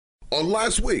on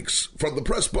last week's From the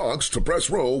Press Box to Press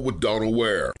Row with Donald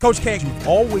Ware. Coach K, you've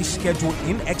always scheduled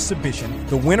in exhibition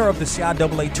the winner of the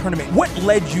CIAA tournament. What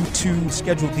led you to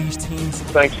schedule these teams?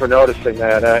 Thanks for noticing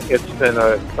that. It's been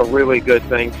a really good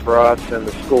thing for us and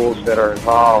the schools that are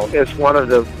involved. It's one of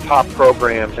the top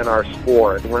programs in our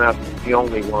sport. We're not the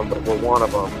only one, but we're one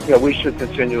of them. We should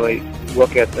continually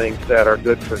look at things that are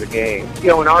good for the game.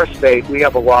 In our state, we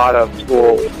have a lot of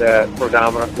schools that are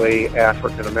predominantly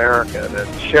African American,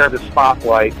 and share the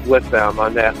spotlight with them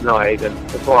on that night. And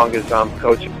as long as I'm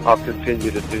coaching, I'll continue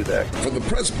to do that. From the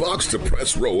Press Box to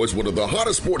Press Row is one of the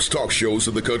hottest sports talk shows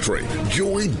in the country.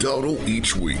 Join Donald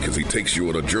each week as he takes you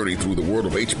on a journey through the world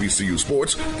of HBCU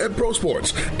sports and pro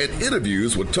sports and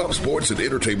interviews with top sports and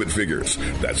entertainment figures.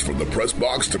 That's From the Press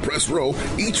Box to Press Row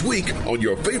each week on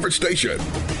your favorite station.